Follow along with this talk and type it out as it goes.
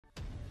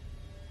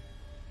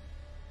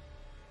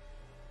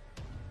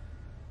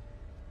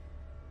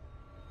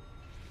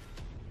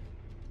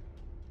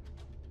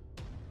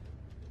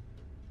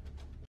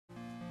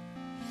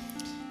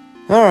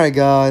Alright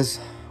guys,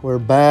 we're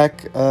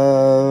back.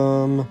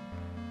 What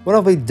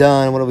have we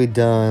done? We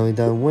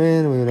done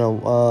when?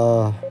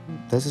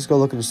 Let's just go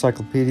look at the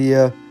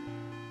encyclopedia.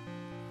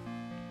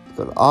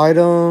 Go to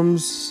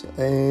items,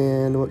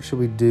 and what should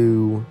we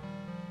do?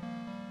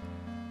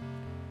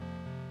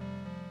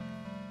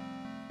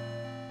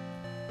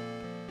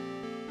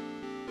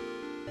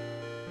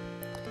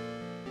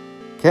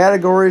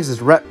 Categories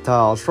is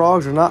reptiles.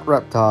 Frogs are not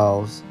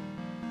reptiles.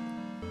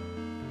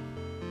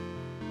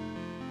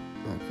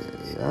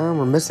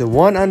 We're missing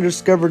one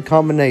undiscovered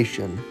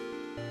combination.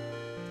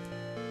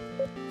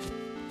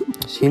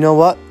 So you know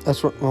what?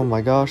 That's what. Oh my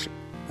gosh.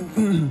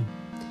 Okay,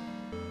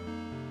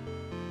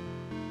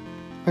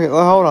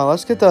 hold on.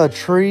 Let's get the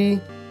tree.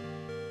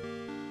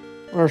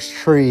 Where's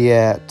tree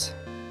at?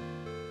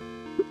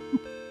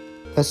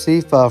 Let's see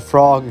if a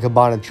frog can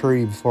combine a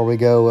tree before we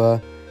go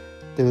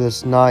do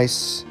this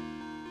nice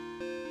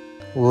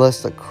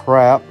list of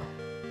crap.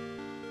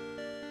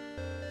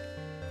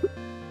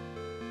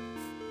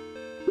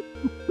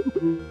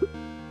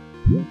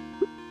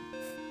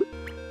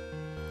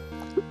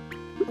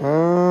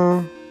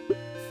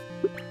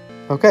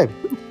 Okay.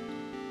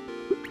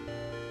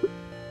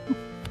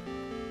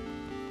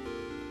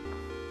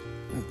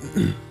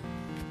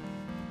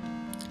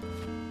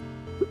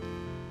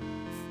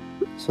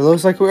 So it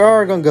looks like we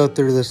are going to go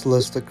through this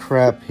list of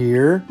crap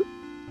here.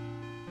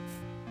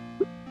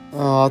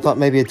 Oh, I thought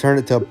maybe it turned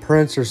it to a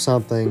prince or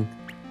something.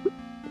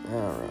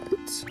 Alright.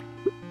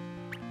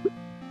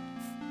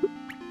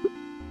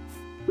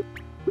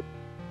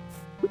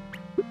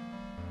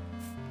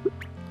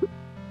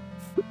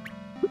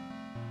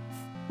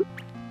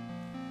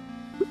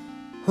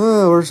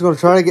 We're just going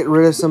to try to get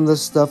rid of some of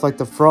this stuff like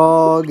the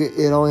frog.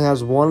 It only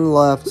has one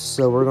left,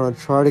 so we're going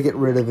to try to get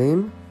rid of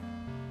him.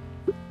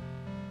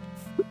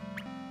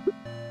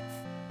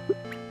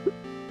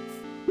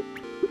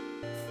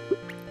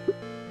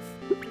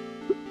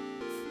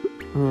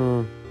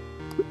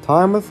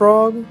 Time with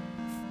frog?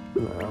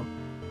 No.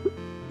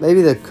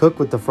 Maybe the cook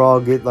with the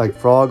frog get like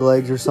frog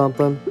legs or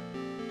something.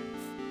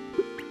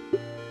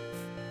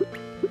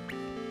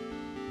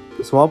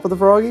 Swamp with the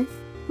froggy?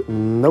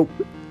 Nope.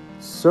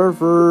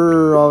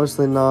 Surfer,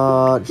 obviously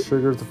not.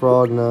 Sugar with the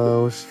frog,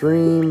 no.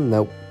 Stream,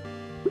 nope.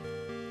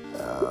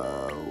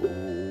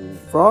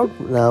 Frog?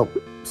 Nope.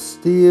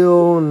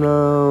 Steel,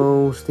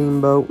 no.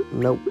 Steamboat,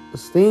 nope.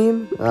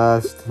 Steam?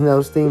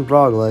 No steam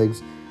frog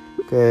legs.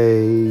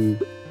 Okay.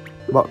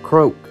 What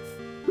croak?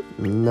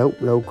 Nope,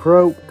 no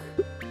croak.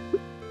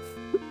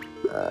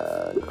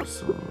 No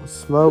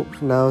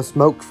smoke, no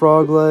smoked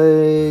frog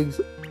legs.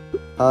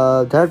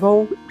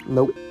 Tadpole?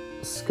 Nope.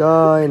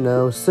 Sky,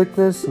 no.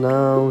 Sickness,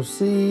 no.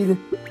 Seed,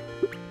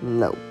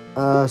 no.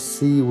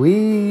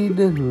 Seaweed,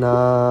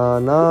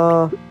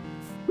 nah.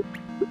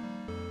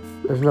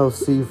 There's no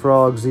sea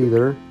frogs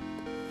either.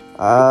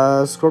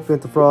 Scorpion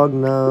with the frog,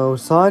 no.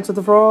 Science with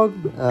the frog?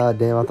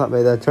 Damn, I thought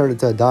maybe that turned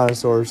into a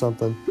dinosaur or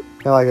something.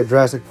 Kind of like a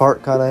Jurassic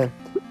Park kind of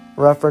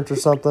reference or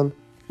something.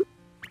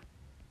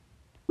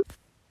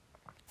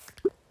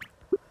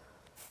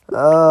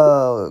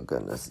 Oh,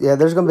 goodness. Yeah,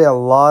 there's going to be a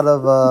lot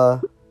of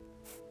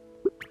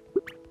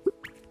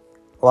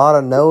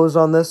no's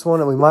on this one,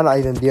 and we might not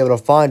even be able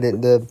to find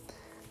it.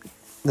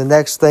 The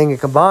next thing it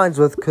combines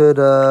with could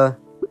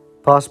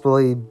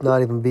possibly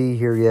not even be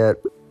here yet.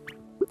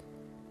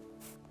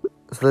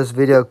 So this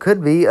video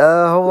could be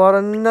a whole lot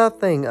of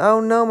nothing. Oh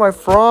no, my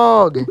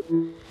frog!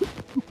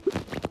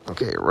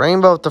 Okay,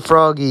 rainbow with the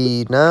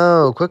froggy.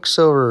 No,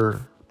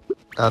 quicksilver.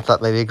 I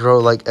thought maybe it grow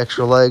like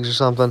extra legs or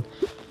something.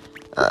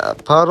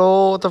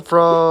 Puddle with the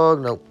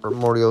frog. Nope.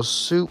 Primordial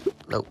soup.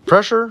 Nope.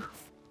 Pressure.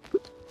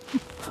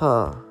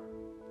 Huh.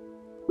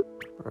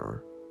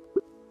 Whatever.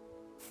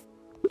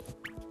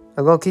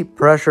 I'm gonna keep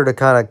pressure to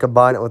kind of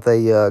combine it with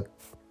a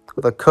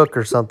cook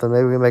or something.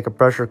 Maybe we can make a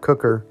pressure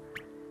cooker.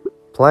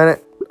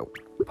 Planet. Nope.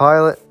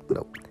 Pilot.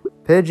 Nope.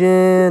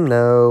 Pigeon.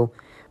 No.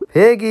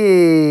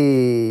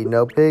 Piggy.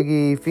 No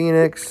piggy.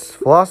 Phoenix.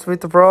 Philosophy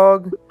with the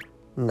frog.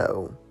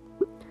 No.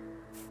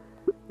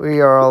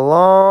 We are a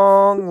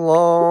long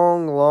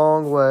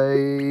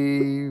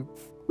way.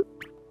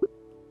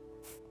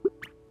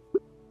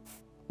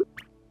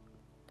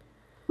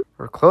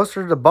 We're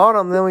closer to the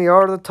bottom than we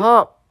are to the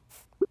top.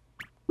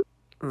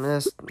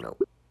 Missed.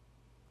 Nope.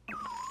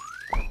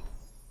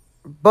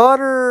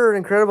 Butter.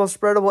 Incredible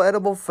spreadable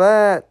edible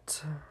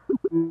fat.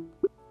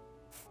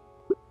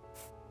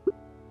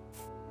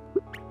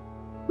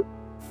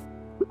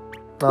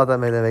 Oh, that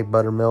made them make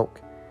buttermilk.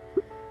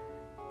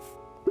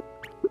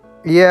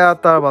 Yeah, I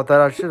thought about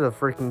that. I should have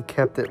freaking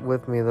kept it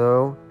with me,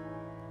 though.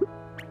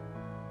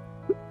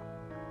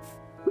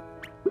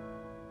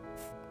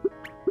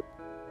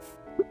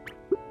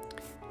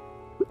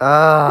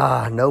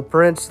 No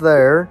prints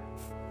there.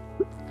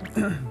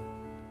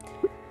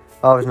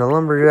 Oh, there's no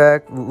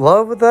lumberjack.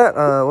 Love with that?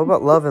 What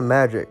about love and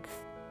magic?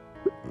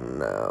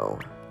 No.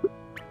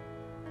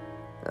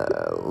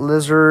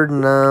 Lizard,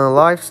 no.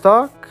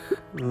 Livestock?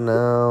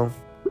 No.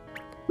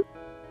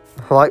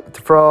 Light with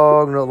the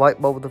frog, no light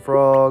bulb with the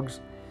frogs.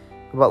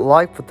 What about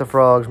life with the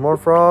frogs? More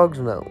frogs?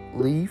 No.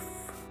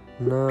 Leaf?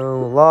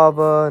 No.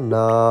 Lava,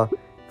 nah.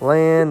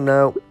 Land,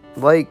 no.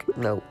 Lake,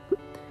 no.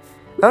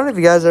 I don't know if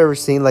you guys ever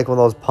seen like one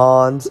of those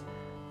ponds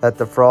that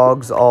the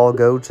frogs all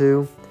go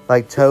to.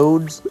 Like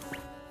toads.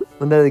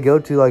 When they go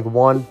to like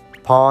one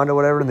pond or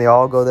whatever and they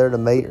all go there to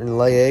mate and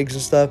lay eggs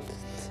and stuff.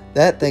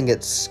 That thing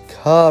gets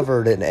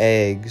covered in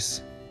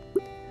eggs.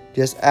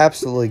 Just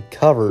absolutely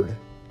covered.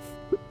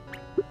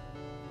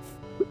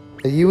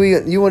 You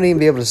wouldn't even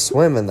be able to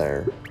swim in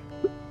there.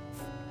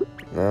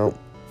 No.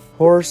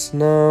 Horse,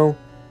 no.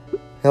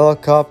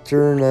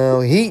 Helicopter,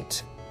 no.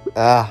 Heat.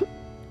 Ah.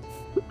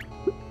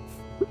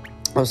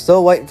 I'm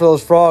still waiting for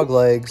those frog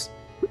legs.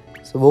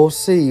 So we'll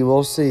see.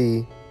 We'll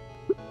see.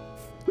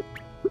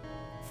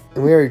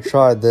 And we already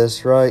tried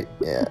this, right?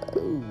 Yeah.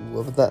 Ooh,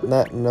 what about that?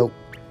 That? Nope.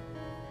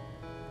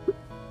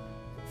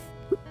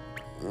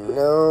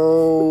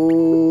 No.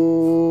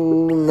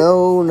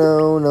 No,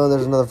 no, no.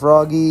 There's another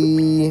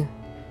froggy.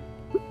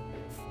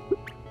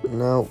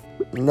 No.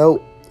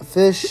 Nope.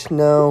 Fish,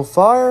 no.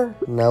 Fire,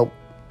 nope.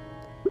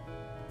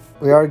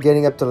 We are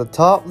getting up to the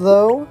top,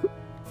 though.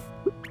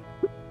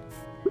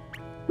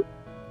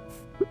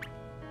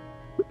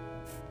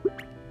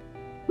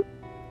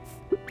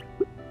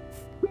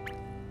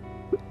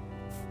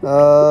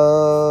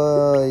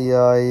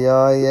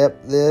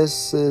 Yep.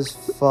 This is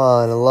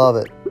fun. I love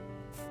it.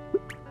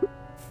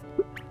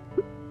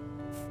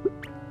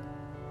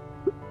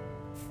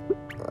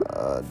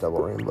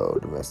 Double rainbow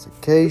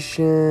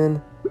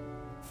domestication.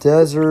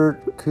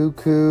 Desert,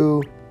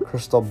 cuckoo,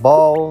 crystal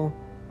ball,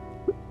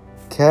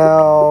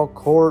 cow,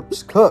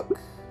 corpse, cook.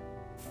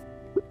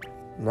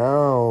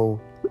 No.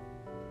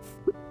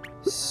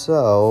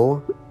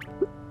 So,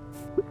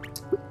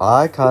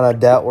 I kind of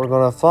doubt we're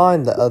going to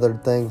find the other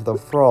thing for the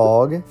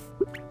frog.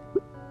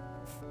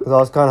 Because I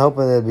was kind of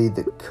hoping it'd be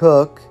the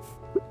cook.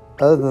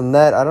 Other than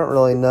that, I don't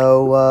really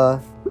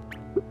know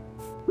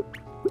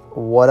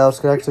what else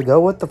could actually go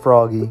with the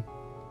froggy.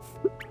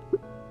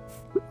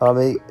 I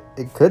mean,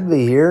 it could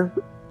be here.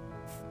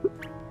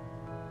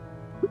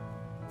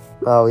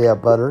 Oh, yeah,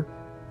 butter.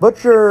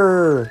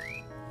 Butcher!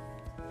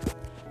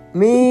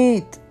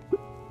 Meat!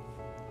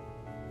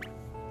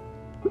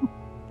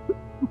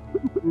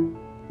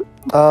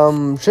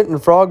 Shouldn't the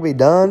frog be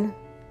done?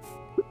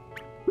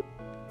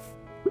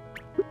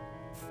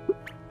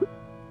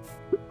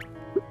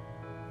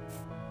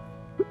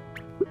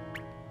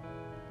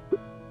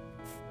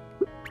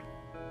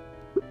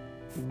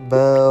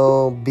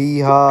 Bell,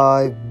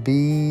 beehive,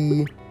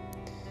 bee,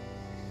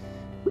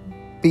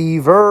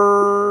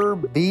 beaver,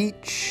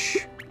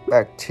 beach,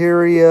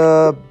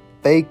 bacteria,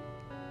 bacon,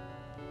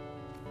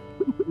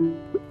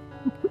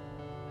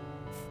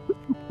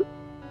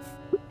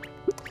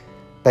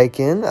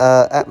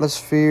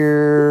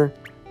 atmosphere,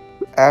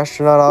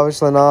 astronaut,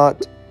 obviously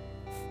not.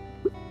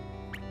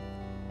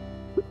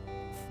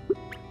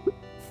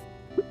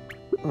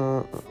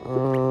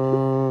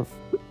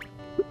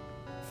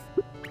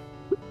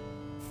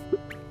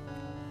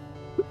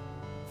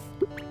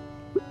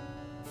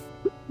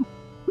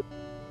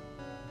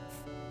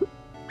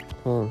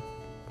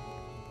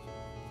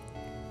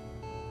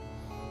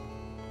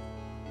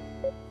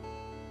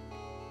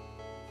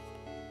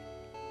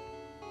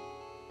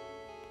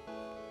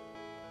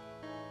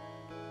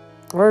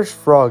 Where's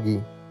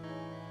Froggy?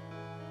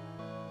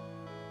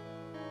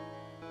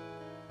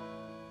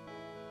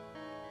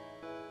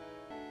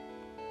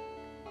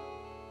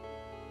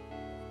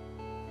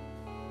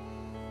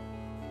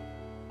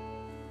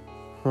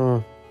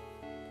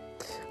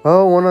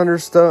 Oh,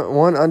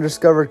 one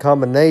undiscovered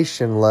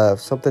combination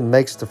left. Something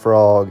makes the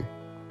frog.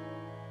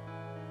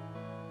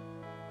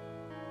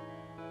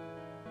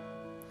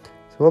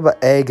 So what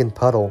about egg and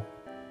puddle?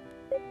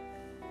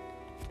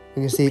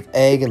 We can see if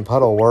egg and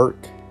puddle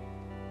work.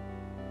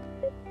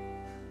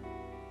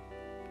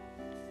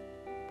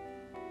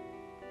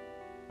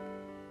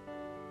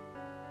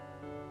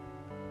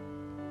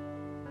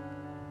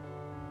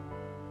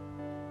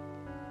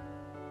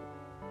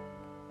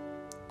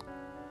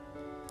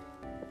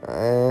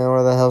 And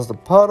where the hell's the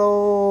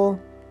puddle?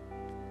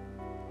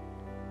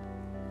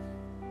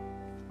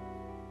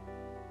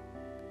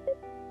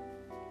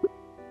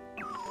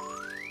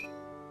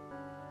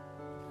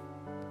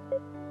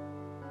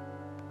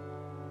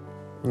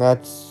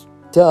 That's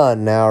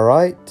done now,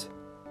 right?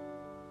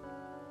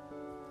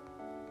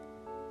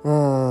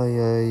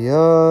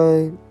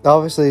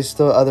 Obviously, there's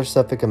still other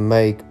stuff it can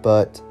make,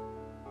 but...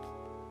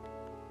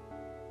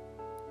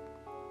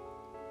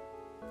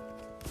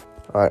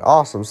 Alright,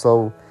 awesome.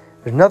 So,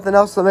 there's nothing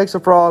else that makes a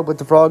frog, but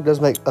the frog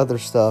does make other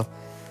stuff.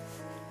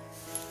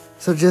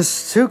 So,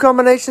 just 2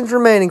 combinations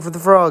remaining for the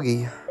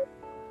froggy.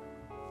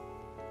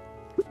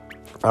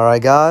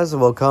 Alright, guys,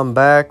 we'll come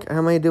back.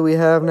 How many do we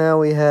have now?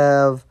 We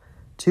have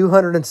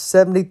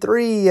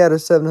 273 out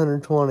of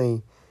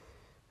 720.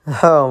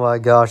 Oh my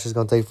gosh, it's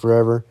going to take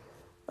forever.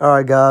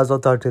 Alright, guys, I'll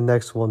talk to you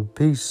next one.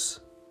 Peace.